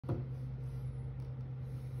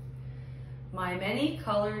My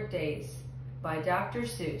Many-Colored Days by Dr.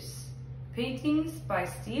 Seuss. Paintings by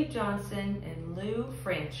Steve Johnson and Lou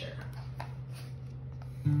Francher.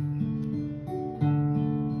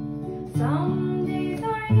 Some days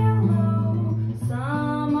are yellow,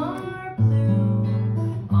 some are blue.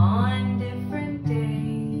 On different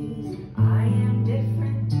days, I am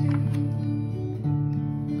different too.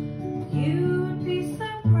 You'd be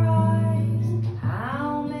surprised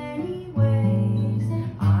how many ways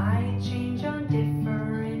I change on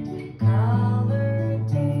different colored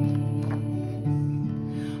days.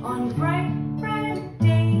 On bright red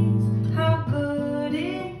days, how good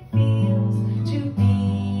it feels to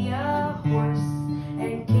be a horse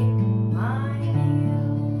and kick my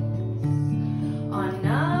heels. On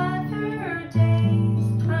other days,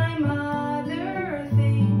 I'm other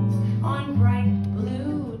things. On bright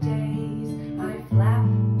blue days, I flap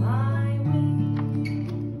my wings.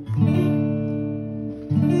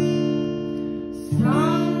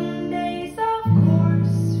 Some days, of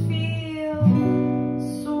course, feel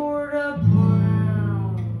sorta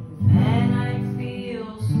brown. Then I feel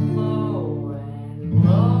slow and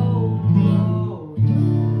low down.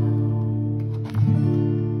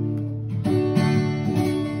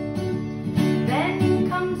 Then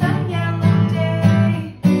comes a yellow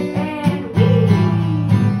day, and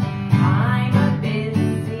I'm a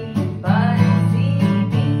busy, buzzy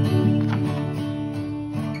bee.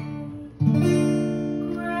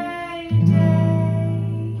 Gray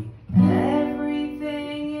day,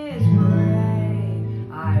 everything is gray.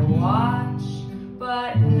 I watch,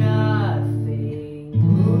 but nothing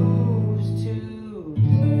moves today.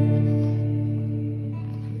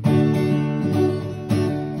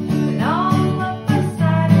 Then all of a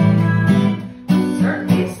sudden I'm a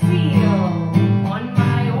circus seal. On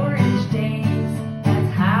my orange days,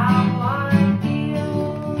 that's how I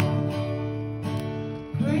feel.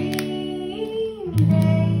 Green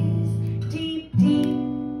days, deep, deep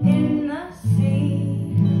in the sea.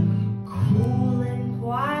 Cool and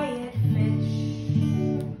quiet fish,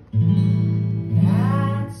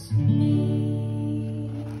 that's me.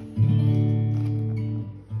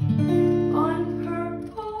 On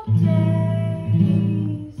purple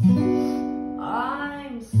days,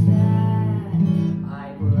 I'm sad.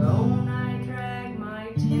 I groan, I drag my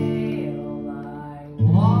tail, I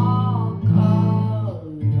walk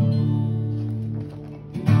alone.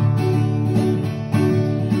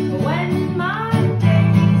 When my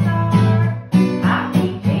days are happy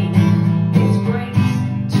pink, it's great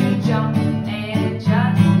to jump and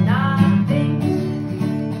just not think.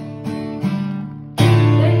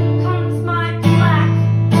 Then comes my black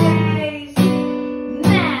days,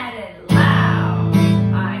 mad and loud.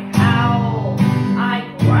 I howl, I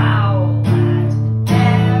growl at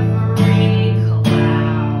every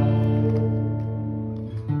cloud.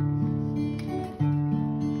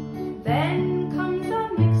 Then comes a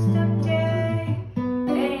mixed up day,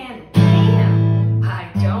 and man,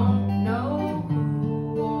 I don't know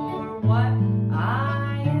who or what I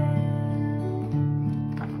am.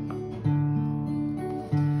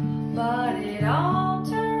 But it all